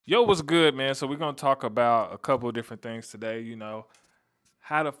Yo, what's good, man? So we're gonna talk about a couple of different things today.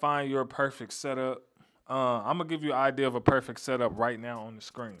 How to find your perfect setup. I'm gonna give you an idea of a perfect setup right now on the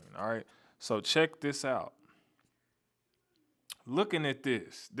screen. All right. So check this out. Looking at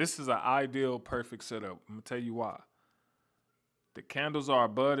this is an ideal perfect setup. I'm gonna tell you why. The candles are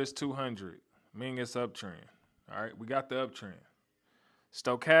above this 200, meaning it's uptrend. All right, we got the uptrend.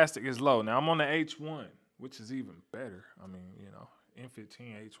 Stochastic is low. Now I'm on the H1, which is even better. I mean,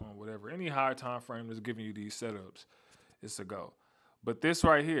 N15, H1, whatever. Any higher time frame that's giving you these setups, it's a go. But this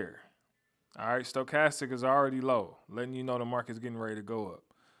right here, all right, stochastic is already low, letting you know the market's getting ready to go up.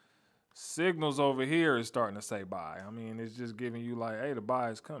 Signals over here is starting to say buy. I mean, it's just giving you like, hey, the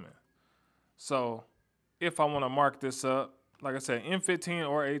buy is coming. So if I want to mark this up, like I said, N15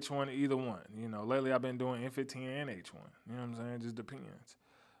 or H1, either one. Lately I've been doing N15 and H1. You know what I'm saying? It just depends.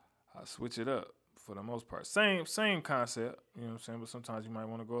 I switch it up for the most part. Same concept, you know what I'm saying? But sometimes you might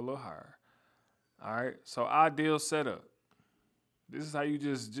want to go a little higher. All right. So ideal setup. This is how you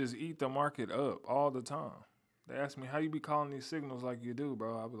just eat the market up all the time. They ask me how you be calling these signals like you do,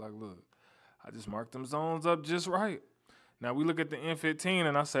 bro. I'll be like, look, I just marked them zones up just right. Now we look at the N15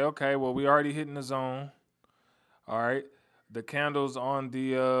 and I say, okay, well, we already hitting the zone. All right. The candles on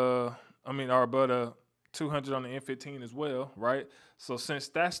the are above the 200 on the N15 as well, right? So since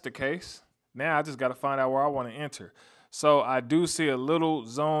that's the case, now I just got to find out where I want to enter. So I do see a little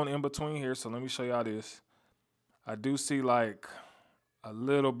zone in between here. So let me show y'all this. I do see like a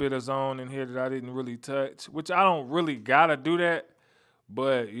little bit of zone in here that I didn't really touch, which I don't really got to do that.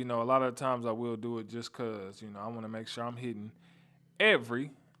 But, a lot of the times I will do it just because, I want to make sure I'm hitting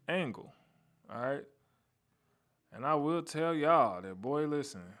every angle. All right. And I will tell y'all that, boy,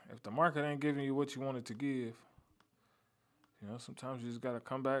 listen, if the market ain't giving you what you want it to give, sometimes you just got to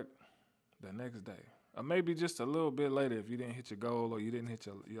come back the next day. Or maybe just a little bit later if you didn't hit your goal or you didn't hit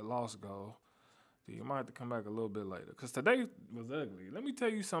your lost goal. Then you might have to come back a little bit later. Because today was ugly. Let me tell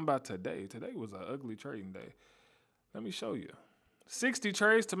you something about today. Today was an ugly trading day. Let me show you. 60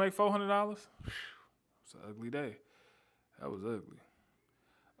 trades to make $400? It's an ugly day. That was ugly.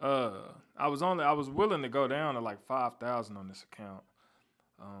 I was willing to go down to like 5,000 on this account,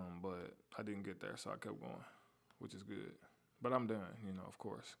 but I didn't get there, so I kept going, which is good. But I'm done, of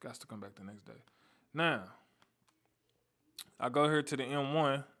course. Got to come back the next day. Now, I go here to the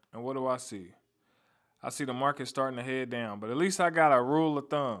M1, and what do I see? I see the market starting to head down, but at least I got a rule of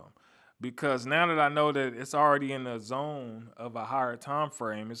thumb, because now that I know that it's already in the zone of a higher time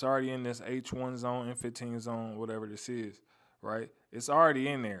frame, it's already in this H1 zone, N15 zone, whatever this is, right? It's already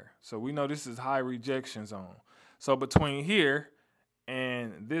in there. So we know this is high rejection zone. So between here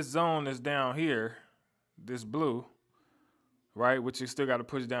and this zone that's down here, this blue, right, which you still got to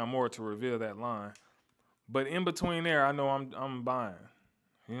push down more to reveal that line. But in between there, I know I'm buying.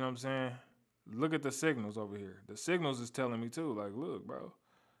 You know what I'm saying? Look at the signals over here. The signals is telling me too, like, look, bro,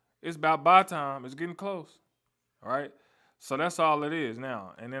 it's about buy time. It's getting close. All right? So that's all it is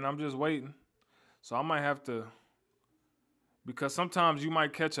now. And then I'm just waiting. So I might have to, because sometimes you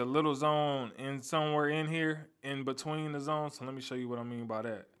might catch a little zone in somewhere in here in between the zones. So let me show you what I mean by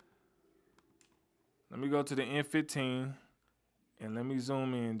that. Let me go to the N15 and let me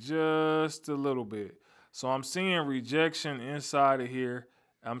zoom in just a little bit. So I'm seeing rejection inside of here.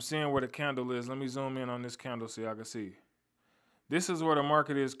 I'm seeing where the candle is. Let me zoom in on this candle so y'all can see. This is where the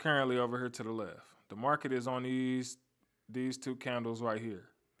market is currently over here to the left. The market is on these two candles right here,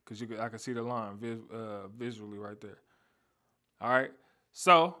 because I can see the line visually right there. All right,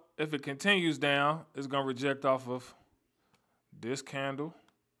 so if it continues down, it's going to reject off of this candle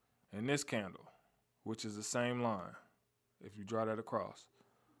and this candle, which is the same line if you draw that across.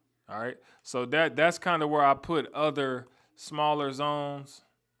 All right, so that's kind of where I put other smaller zones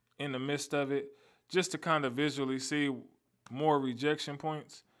in the midst of it, just to kind of visually see more rejection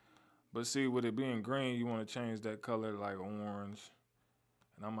points. But see, with it being green, you want to change that color to like orange,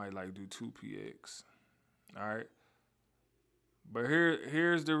 and I might like do 2px. All right. But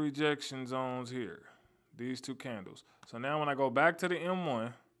here's the rejection zones here, these two candles. So now when I go back to the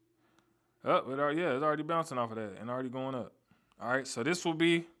M1, it's already bouncing off of that and already going up. All right, so this will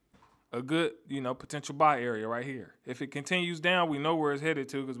be a good, potential buy area right here. If it continues down, we know where it's headed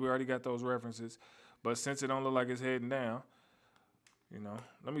to because we already got those references. But since it don't look like it's heading down,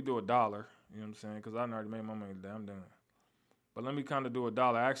 let me do $1. You know what I'm saying? Because I already made my money today. I'm done. But let me kind of do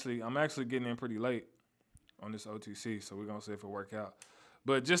 $1. I'm actually getting in pretty late on this OTC, so we're going to see if it work out.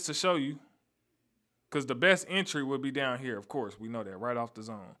 But just to show you, because the best entry would be down here, of course. We know that, right off the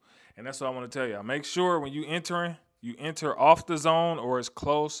zone. And that's what I want to tell you. Make sure when you enter off the zone or as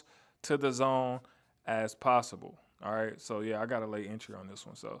close to the zone as possible. All right, so yeah, I got a late entry on this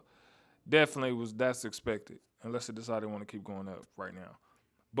one. So definitely that's expected, unless it decided want to keep going up right now.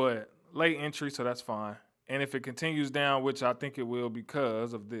 But late entry, so that's fine. And if it continues down, which I think it will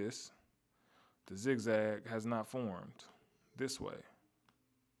because of this, the zigzag has not formed this way,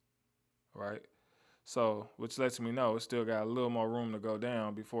 right? So, which lets me know it still got a little more room to go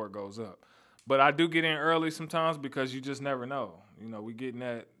down before it goes up. But I do get in early sometimes because you just never know. You know, we getting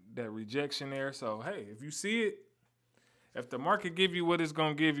that rejection there. So, hey, if you see it, if the market give you what it's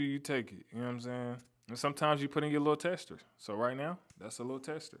going to give you, you take it. You know what I'm saying? And sometimes you put in your little tester. So right now, that's a little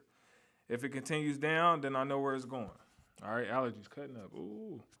tester. If it continues down, then I know where it's going. All right, allergies cutting up.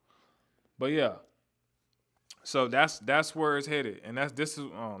 Ooh. But yeah. So that's where it's headed. And this is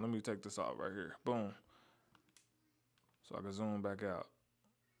let me take this off right here. Boom. So I can zoom back out.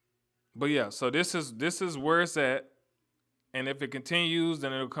 But yeah, so this is where it's at. And if it continues,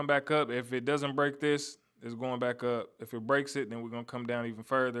 then it'll come back up. If it doesn't break this, it's going back up. If it breaks it, then we're going to come down even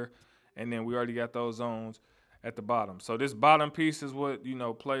further. And then we already got those zones at the bottom. So this bottom piece is what, you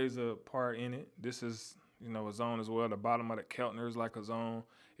know, plays a part in it. This is, you know, a zone as well. The bottom of the Keltner is like a zone.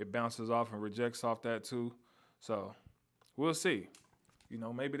 It bounces off and rejects off that too. So we'll see. You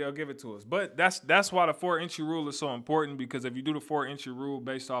know, maybe they'll give it to us. But that's why the 4-entry rule is so important, because if you do the 4-entry rule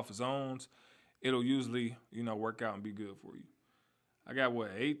based off of zones, it'll usually, you know, work out and be good for you. I got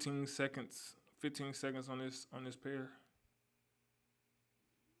what, 18 seconds, 15 seconds on this pair.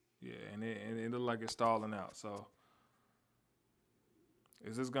 Yeah, and it look like it's stalling out. So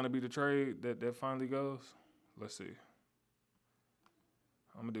is this gonna be the trade that finally goes? Let's see.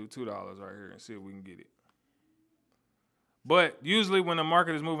 I'm gonna do $2 right here and see if we can get it. But usually when the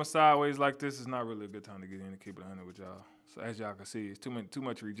market is moving sideways like this, it's not really a good time to get in and keep it 100 with y'all. So as y'all can see, it's too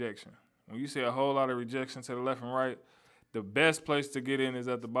much rejection. When you see a whole lot of rejection to the left and right, the best place to get in is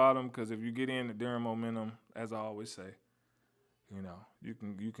at the bottom, because if you get in during momentum, as I always say, you know, you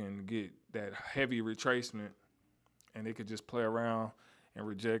can get that heavy retracement, and it could just play around and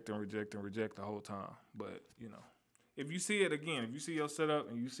reject and reject and reject the whole time. But, you know, if you see it again, if you see your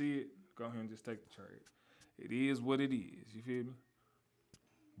setup and you see it, go ahead and just take the trade. It is what it is. You feel me?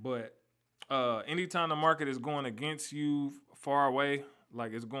 But anytime the market is going against you far away,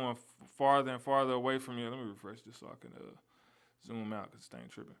 like it's going farther and farther away from you. Let me refresh this so I can zoom out because it ain't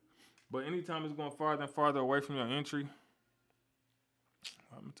tripping. But anytime it's going farther and farther away from your entry,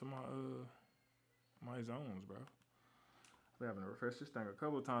 what happened to my zones, bro? I'm having to refresh this thing a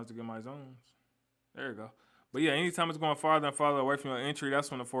couple of times to get my zones. There you go. But yeah, anytime it's going farther and farther away from your entry,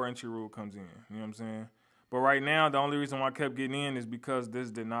 that's when the 4-entry rule comes in. You know what I'm saying? But right now, the only reason why I kept getting in is because this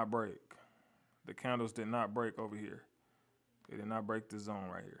did not break. The candles did not break over here. It did not break this zone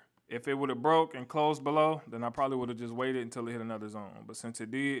right here. If it would have broke and closed below, then I probably would have just waited until it hit another zone. But since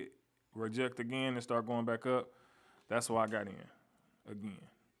it did reject again and start going back up, that's why I got in again.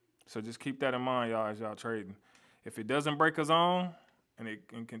 So just keep that in mind, y'all, as y'all trading. If it doesn't break a zone and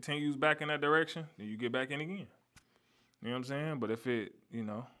it continues back in that direction, then you get back in again. You know what I'm saying? But if it, you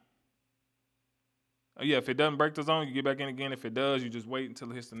know, yeah, if it doesn't break the zone, you get back in again. If it does, you just wait until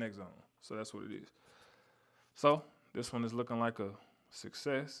it hits the next zone. So that's what it is. So this one is looking like a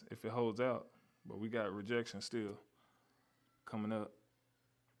success if it holds out. But we got rejection still coming up.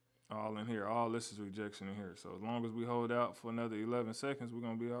 All in here. All this is rejection in here. So as long as we hold out for another 11 seconds, we're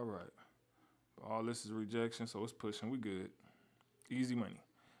going to be all right. But all this is rejection, so it's pushing. We good. Easy money.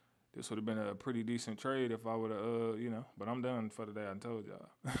 This would have been a pretty decent trade if I would have, you know. But I'm done for the day. I told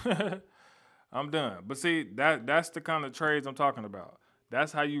y'all. I'm done. But see, that's the kind of trades I'm talking about.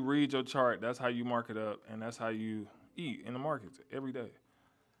 That's how you read your chart. That's how you mark it up. And that's how you eat in the markets every day.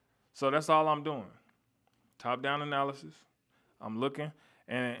 So that's all I'm doing. Top-down analysis. I'm looking.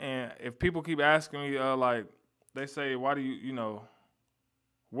 And if people keep asking me, like, they say, why do you know,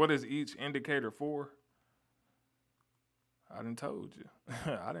 what is each indicator for? I done told you.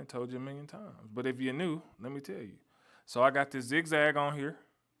 I done told you a million times. But if you're new, let me tell you. So I got this zigzag on here.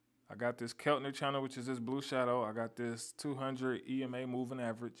 I got this Keltner channel, which is this blue shadow. I got this 200 EMA moving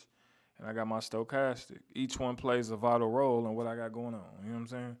average. And I got my stochastic. Each one plays a vital role in what I got going on. You know what I'm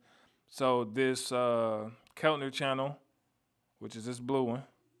saying? So this Keltner channel, which is this blue one,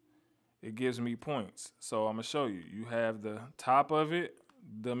 it gives me points. So I'm going to show you. You have the top of it,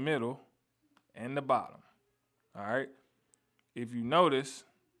 the middle, and the bottom. All right? If you notice,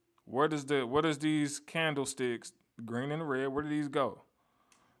 where does these candlesticks, green and red, where do these go?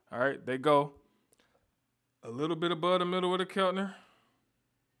 All right? They go a little bit above the middle of the Keltner.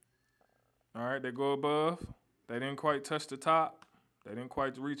 All right? They go above. They didn't quite touch the top. They didn't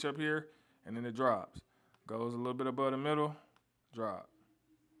quite reach up here. And then it drops. Goes a little bit above the middle, drop.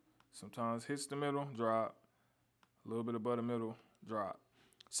 Sometimes hits the middle, drop. a little bit above the middle, drop.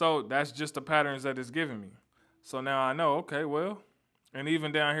 So that's just the patterns that it's giving me. So now I know, okay, well, and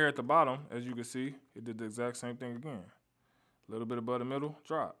even down here at the bottom, as you can see, it did the exact same thing again. A little bit above the middle,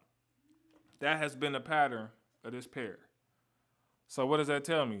 drop. That has been the pattern of this pair. So what does that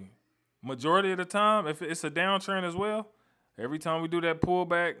tell me? Majority of the time, if it's a downtrend as well, every time we do that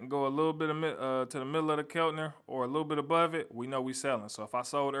pullback and go a little bit to the middle of the Keltner or a little bit above it, we know we selling. So if I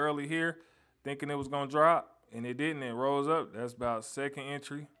sold early here, thinking it was going to drop, and it didn't, it rose up, that's about second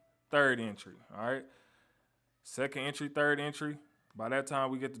entry, third entry, all right? Second entry, third entry, by that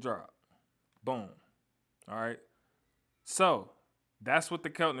time we get the drop. Boom, all right? So that's what the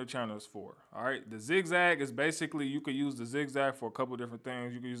Keltner channel is for, all right? The zigzag is basically, you could use the zigzag for a couple different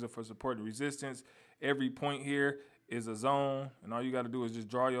things. You can use it for support and resistance. Every point here is a zone, and all you got to do is just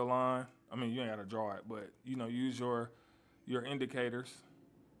draw your line. I mean, you ain't got to draw it, but, you know, use your indicators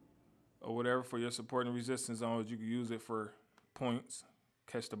or whatever for your support and resistance zones. You can use it for points.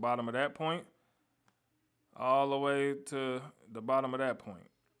 Catch the bottom of that point all the way to the bottom of that point,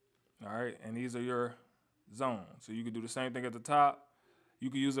 all right? And these are your zones. So you can do the same thing at the top. You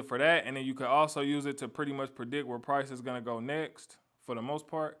can use it for that, and then you can also use it to pretty much predict where price is going to go next for the most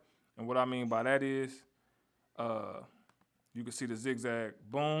part. And what I mean by that is you can see the zigzag,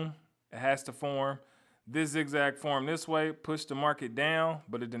 boom, it has to form. This zigzag formed this way, pushed the market down,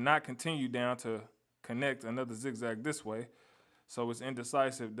 but it did not continue down to connect another zigzag this way. So it's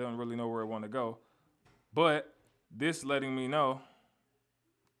indecisive, doesn't really know where it want to go. But this letting me know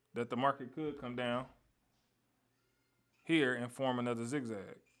that the market could come down here and form another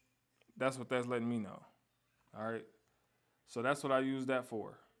zigzag. That's what that's letting me know. All right. So that's what I use that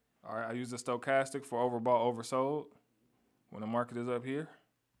for. All right. I use the stochastic for overbought, oversold. When the market is up here,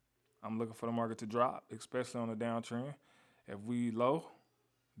 I'm looking for the market to drop, especially on the downtrend. If we low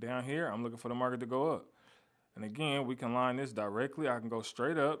down here, I'm looking for the market to go up. And again, we can line this directly. I can go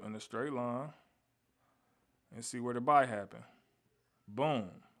straight up in a straight line and see where the buy happened. Boom.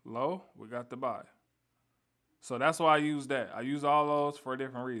 Low, we got the buy. So that's why I use that. I use all those for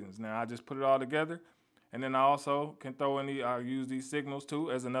different reasons. Now, I just put it all together. And then I also can throw in I use these signals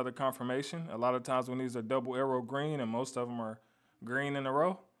too as another confirmation. A lot of times when these are double arrow green and most of them are green in a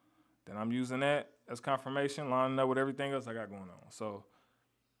row, then I'm using that as confirmation, lining up with everything else I got going on. So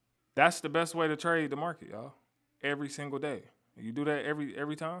that's the best way to trade the market, y'all. Every single day. You do that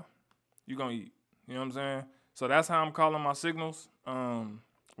every time, you're going to eat. You know what I'm saying? So that's how I'm calling my signals.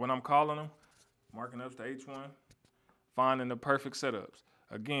 When I'm calling them, marking up to H1, finding the perfect setups.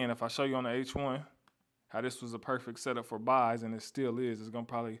 Again, if I show you on the H1 how this was a perfect setup for buys, and it still is, it's going to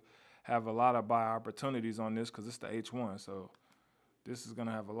probably have a lot of buy opportunities on this because it's the H1. So this is going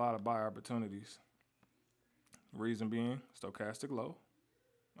to have a lot of buy opportunities. Reason being, stochastic low.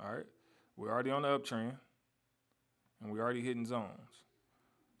 All right. We're already on the uptrend, and we're already hitting zones.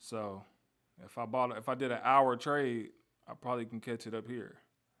 So if I did an hour trade, I probably can catch it up here.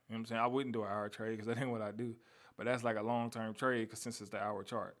 You know what I'm saying? I wouldn't do an hour trade because that ain't what I do. But that's like a long-term trade because since it's the hour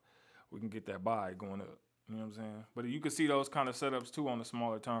chart, we can get that buy going up. You know what I'm saying? But you can see those kind of setups too on the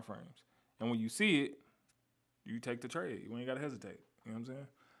smaller time frames. And when you see it, you take the trade. You ain't got to hesitate. You know what I'm saying?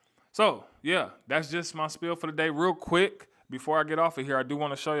 So, yeah, that's just my spiel for the day. Real quick, before I get off of here, I do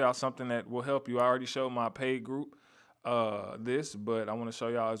want to show y'all something that will help you. I already showed my paid group this, but I want to show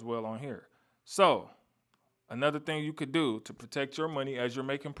y'all as well on here. So, another thing you could do to protect your money as you're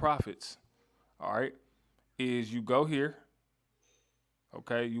making profits, all right, is you go here,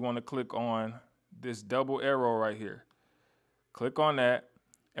 okay? You want to click on this double arrow right here. Click on that,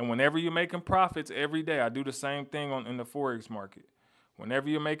 and whenever you're making profits every day, I do the same thing in the Forex market. Whenever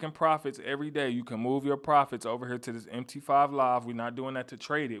you're making profits every day, you can move your profits over here to this MT5 Live. We're not doing that to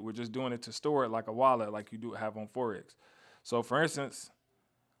trade it. We're just doing it to store it like a wallet like you do have on Forex. So, for instance,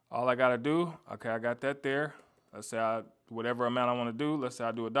 all I got to do, okay, I got that there. Let's say whatever amount I want to do, let's say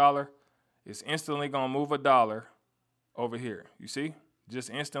I do $1. It's instantly going to move $1 over here. You see? Just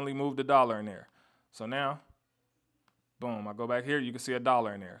instantly move the dollar in there. So now, boom, I go back here, you can see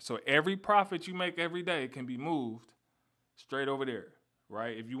 $1 in there. So every profit you make every day can be moved straight over there,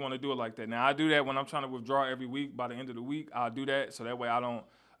 right? If you want to do it like that. Now, I do that when I'm trying to withdraw every week. By the end of the week, I'll do that so that way I don't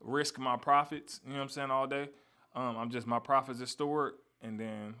risk my profits, you know what I'm saying, all day. My profits are stored, and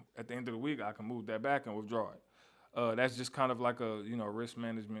then at the end of the week, I can move that back and withdraw it. That's just kind of like a, risk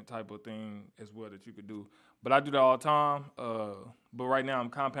management type of thing as well that you could do. But I do that all the time. But right now I'm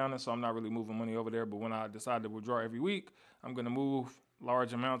compounding, so I'm not really moving money over there. But when I decide to withdraw every week, I'm going to move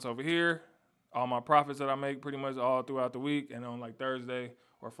large amounts over here. All my profits that I make pretty much all throughout the week. And on like Thursday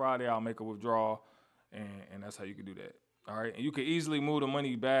or Friday, I'll make a withdrawal. And that's how you can do that. All right. And you can easily move the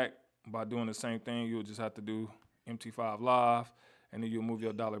money back by doing the same thing. You'll just have to do, MT5 live, and then you'll move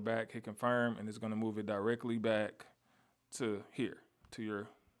your dollar back, hit confirm, and it's going to move it directly back to here, to your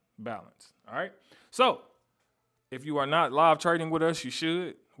balance. All right. So if you are not live trading with us, you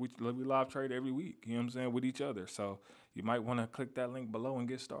should. We live trade every week, you know what I'm saying, with each other. So you might want to click that link below and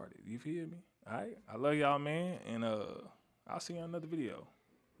get started. You feel me? All right. I love y'all, man. And I'll see you on another video.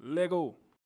 Lego.